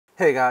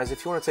Hey guys,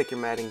 if you want to take your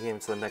Madden game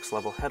to the next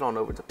level, head on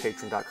over to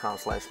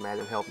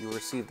patreon.com/MaddenHelp. You'll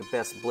receive the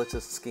best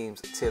blitzes,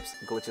 schemes, tips,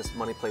 glitches,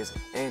 money plays,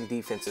 and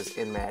defenses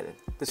in Madden.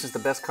 This is the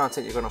best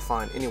content you're going to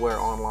find anywhere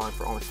online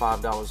for only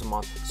 $5 a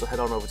month, so head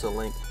on over to the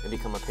link and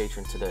become a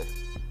patron today.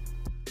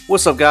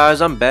 What's up guys,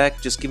 I'm back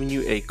just giving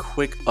you a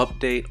quick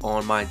update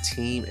on my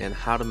team and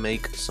how to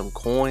make some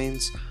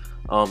coins.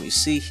 You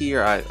see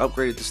here I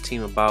upgraded this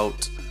team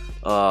about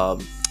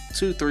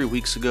 2-3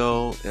 weeks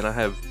ago, and I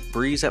have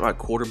Breeze at my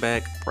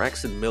quarterback.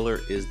 Braxton Miller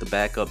is the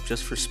backup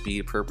just for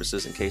speed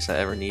purposes in case I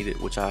ever need it,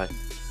 which I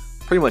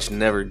pretty much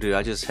never do.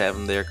 I just have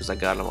him there because I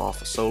got him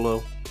off a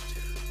solo.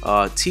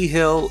 T.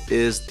 Hill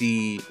is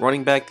the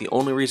running back. The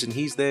only reason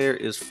he's there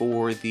is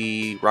for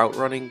the route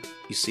running.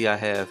 You see I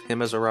have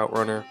him as a route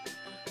runner,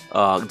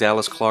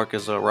 Dallas Clark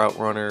as a route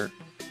runner,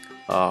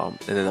 and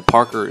then the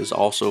Parker is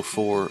also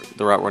for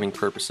the route running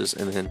purposes,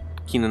 and then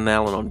Keenan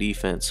Allen on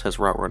defense has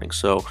route running.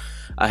 So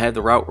I had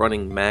the route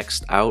running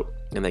maxed out,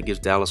 and that gives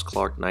Dallas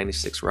Clark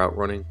 96 route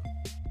running.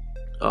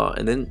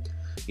 And then,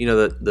 you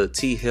know, the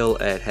T. Hill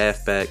at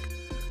halfback,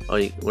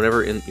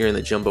 whenever you're in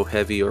the jumbo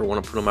heavy or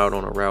want to put him out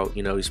on a route,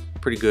 you know, he's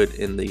pretty good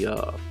in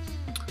the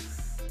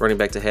running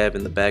back to have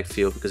in the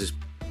backfield because he's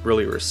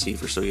really a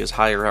receiver, so he has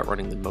higher route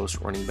running than most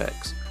running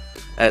backs.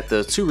 At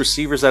the two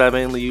receivers that I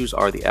mainly use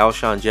are the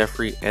Alshon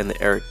Jeffrey and the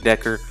Eric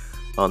Decker.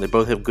 They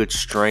both have good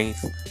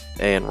strength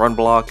and run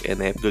block, and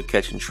they have good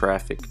catching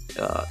traffic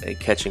and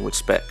catching with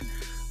spec.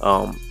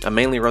 I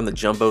mainly run the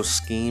jumbo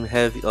scheme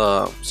heavy,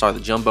 the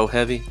jumbo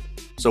heavy.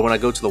 So when I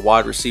go to the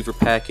wide receiver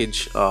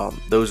package,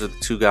 those are the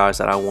two guys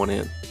that I want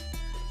in.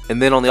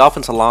 And then on the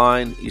offensive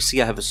line, you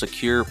see I have a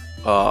secure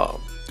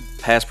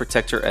pass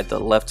protector at the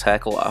left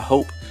tackle. I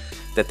hope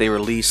that they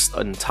release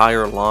an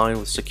entire line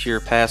with secure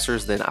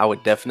passers. Then I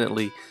would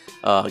definitely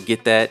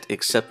get that,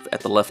 except at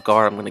the left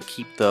guard. I'm going to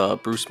keep the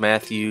Bruce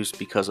Matthews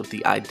because of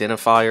the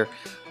identifier.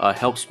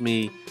 Helps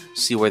me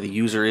see where the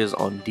user is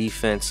on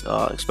defense,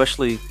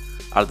 especially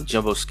out of the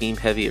jumbo scheme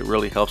heavy. It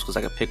really helps because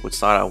I can pick which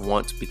side I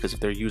want, because if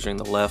they're using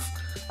the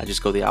left, I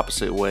just go the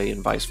opposite way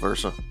and vice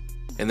versa.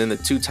 And then the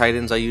two tight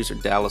ends I use are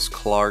Dallas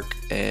Clark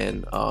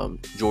and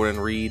Jordan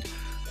Reed.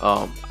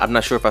 I'm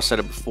not sure if I said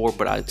it before,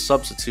 but I'd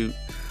substitute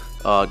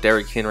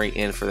Derrick Henry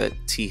in for that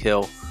T.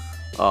 Hill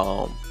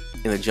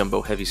in the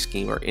jumbo heavy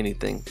scheme or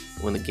anything.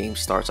 When the game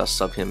starts, I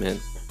sub him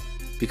in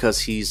because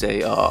he's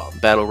a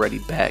battle ready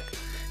back,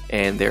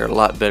 and they're a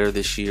lot better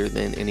this year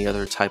than any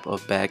other type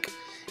of back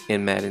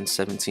in Madden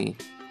 17.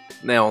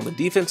 Now on the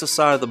defensive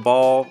side of the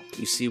ball,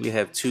 you see we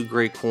have two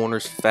great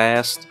corners.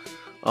 Fast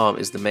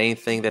is the main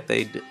thing that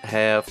they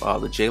have.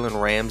 The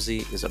Jalen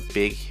Ramsey is a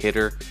big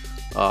hitter.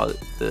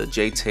 The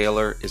Jay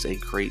Taylor is a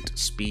great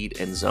speed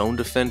and zone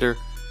defender.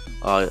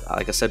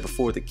 Like I said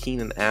before, the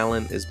Keenan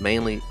Allen is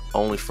mainly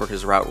only for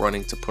his route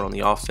running to put on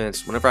the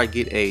offense. Whenever I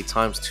get a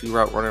 ×2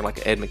 route runner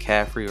like Ed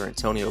McCaffrey or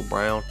Antonio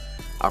Brown,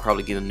 I'll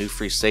probably get a new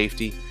free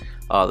safety.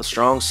 The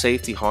strong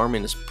safety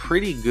Harmon is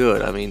pretty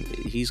good. I mean,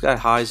 he's got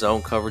high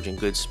zone coverage and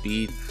good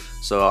speed.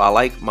 So I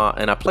like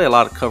and I play a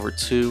lot of cover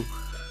too.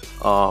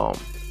 So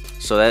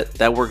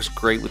that works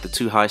great with the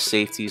two high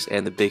safeties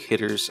and the big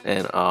hitters,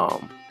 and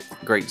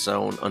great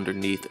zone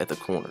underneath at the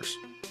corners.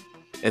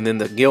 And then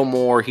the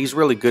Gilmore, he's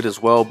really good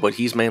as well, but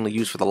he's mainly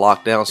used for the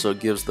lockdown, so it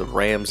gives the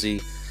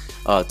Ramsey,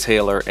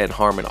 Taylor, and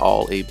Harmon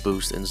all a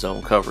boost in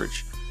zone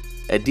coverage.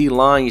 At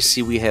D-line, you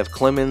see we have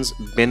Clemens,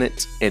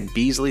 Bennett, and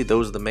Beasley.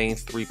 Those are the main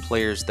three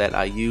players that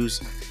I use.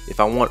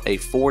 If I want a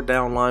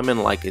 4-down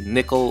lineman like a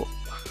nickel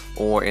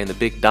or in the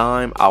big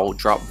dime, I will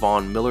drop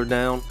Von Miller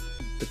down.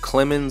 The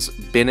Clemens,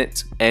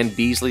 Bennett, and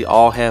Beasley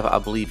all have, I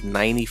believe,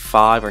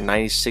 95 or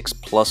 96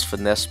 plus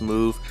finesse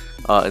move,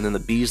 and then the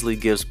Beasley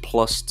gives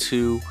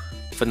 +2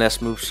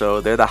 finesse move,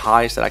 so they're the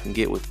highest that I can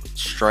get with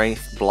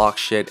strength, block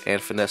shed, and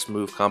finesse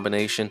move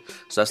combination.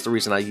 So that's the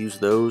reason I use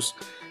those.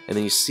 And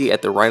then you see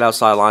at the right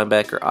outside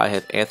linebacker, I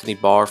have Anthony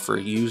Barr for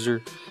a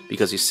user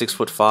because he's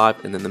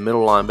 6'5", and then the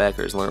middle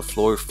linebacker is Leonard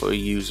Floyd for a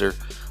user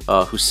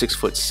who's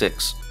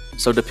 6'6".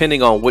 So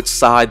depending on which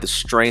side the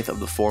strength of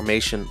the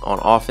formation on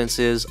offense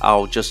is,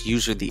 I'll just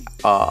user the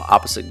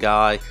opposite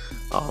guy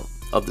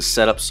of the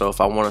setup. So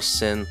if I want to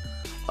send,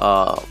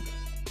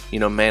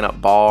 man up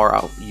Barr,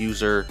 I'll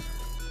user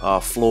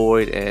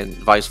Floyd, and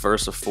vice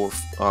versa for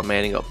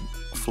manning up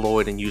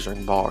Floyd and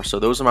using Barr. So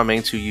those are my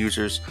main two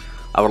users.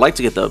 I would like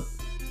to get the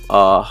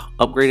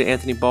upgraded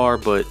Anthony Barr,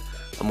 but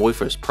I'm waiting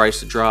for his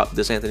price to drop.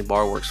 This Anthony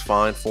Barr works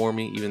fine for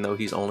me, even though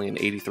he's only an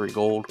 83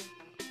 gold.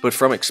 But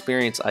from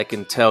experience, I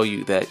can tell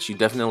you that you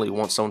definitely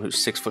want someone who's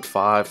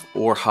 6'5"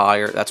 or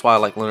higher. That's why I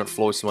like Leonard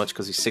Floyd so much,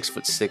 because he's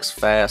 6'6",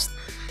 fast,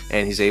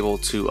 and he's able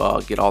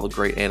to get all the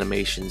great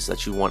animations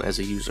that you want as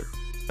a user.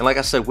 And like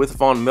I said, with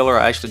Von Miller,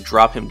 I actually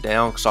drop him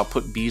down, so I'll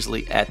put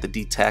Beasley at the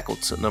D tackle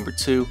to number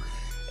 2,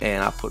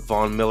 and I put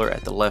Von Miller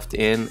at the left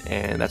end,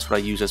 and that's what I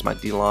use as my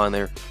D-line.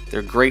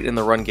 They're great in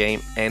the run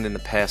game and in the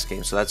pass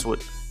game, so that's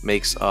what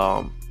makes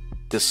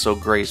this so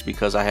great, is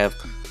because I have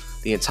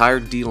the entire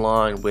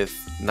D-line with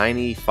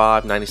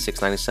 95,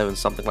 96, 97,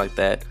 something like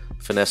that,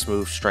 finesse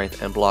move,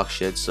 strength, and block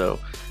shed. So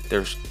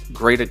there's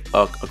great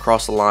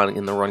across the line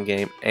in the run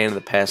game and in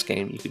the pass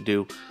game. You could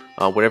do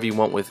whatever you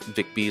want with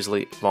Vic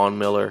Beasley, Von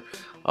Miller,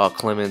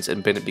 Clemens,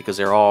 and Bennett, because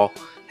they're all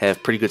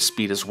have pretty good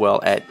speed as well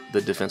at the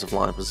defensive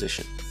line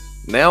position.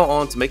 Now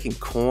on to making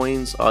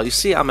coins. You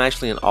see I'm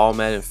actually an all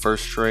Madden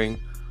first string.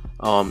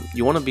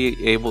 You want to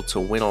be able to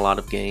win a lot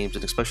of games,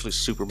 and especially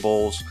Super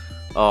Bowls.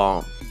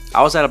 I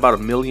was at about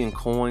 1 million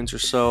coins or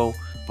so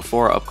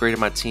before I upgraded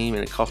my team,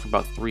 and it cost me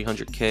about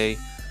 300k,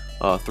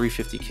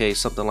 350k,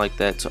 something like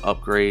that to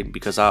upgrade,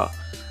 because I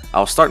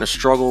was starting to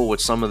struggle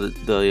with some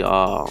of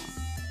the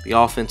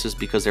offenses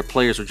because their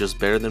players were just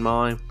better than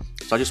mine.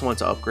 So I just wanted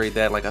to upgrade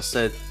that. Like I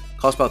said,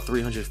 cost about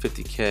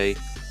 350k,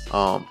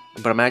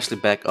 but I'm actually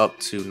back up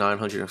to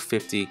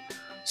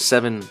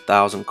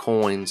 957,000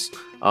 coins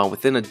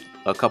within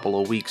a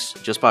couple of weeks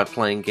just by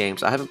playing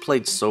games. I haven't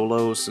played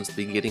solos since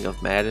the beginning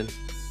of Madden,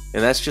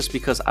 and that's just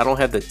because I don't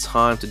have the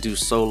time to do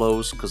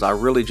solos, because I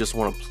really just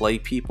want to play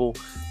people,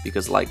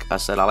 because like I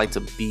said, I like to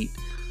beat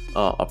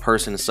a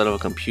person instead of a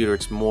computer.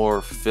 It's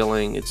more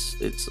fulfilling.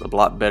 It's a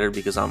lot better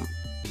because I'm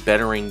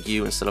bettering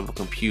you instead of a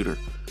computer.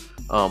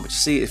 But you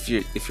see, if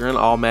you're in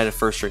all Madden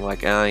first string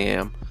like I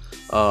am,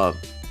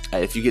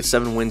 if you get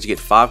 7 wins, you get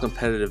 5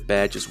 competitive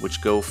badges,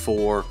 which go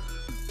for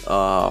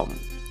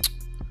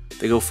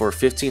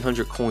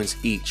 1,500 coins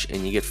each,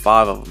 and you get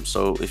 5 of them.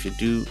 So if you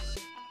do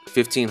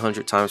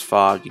 1,500 times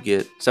 5, you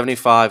get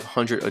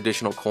 7,500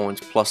 additional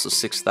coins plus the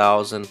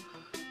 6,000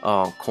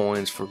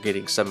 coins for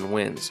getting 7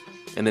 wins.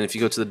 And then if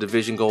you go to the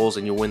division goals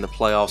and you win the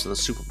playoffs and the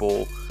Super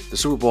Bowl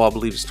I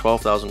believe is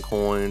 12,000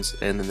 coins,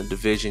 and then the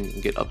division you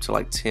can get up to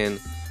like 10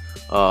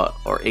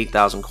 or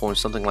 8,000 coins,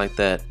 something like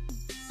that.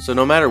 So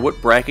no matter what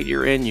bracket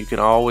you're in, you can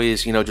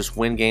always, just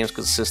win games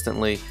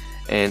consistently,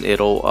 and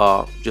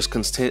it'll just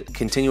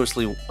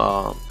continuously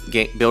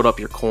build up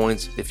your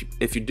coins.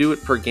 If you do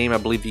it per game, I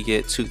believe you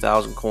get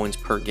 2,000 coins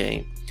per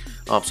game.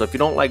 So if you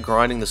don't like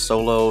grinding the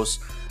solos,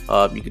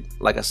 you could,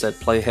 like I said,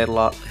 play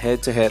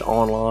head-to-head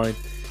online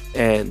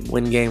and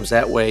win games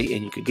that way,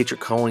 and you could get your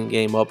coin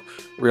game up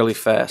really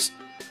fast.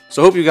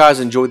 So I hope you guys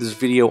enjoyed this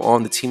video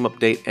on the team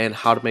update and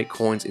how to make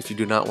coins if you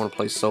do not want to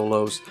play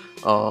solos.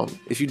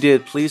 If you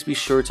did, please be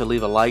sure to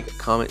leave a like,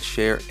 comment,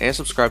 share, and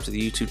subscribe to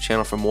the YouTube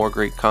channel for more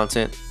great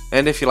content.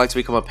 And if you'd like to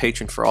become a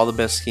patron for all the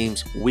best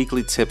schemes,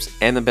 weekly tips,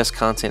 and the best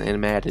content in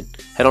Madden,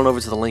 head on over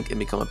to the link and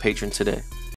become a patron today.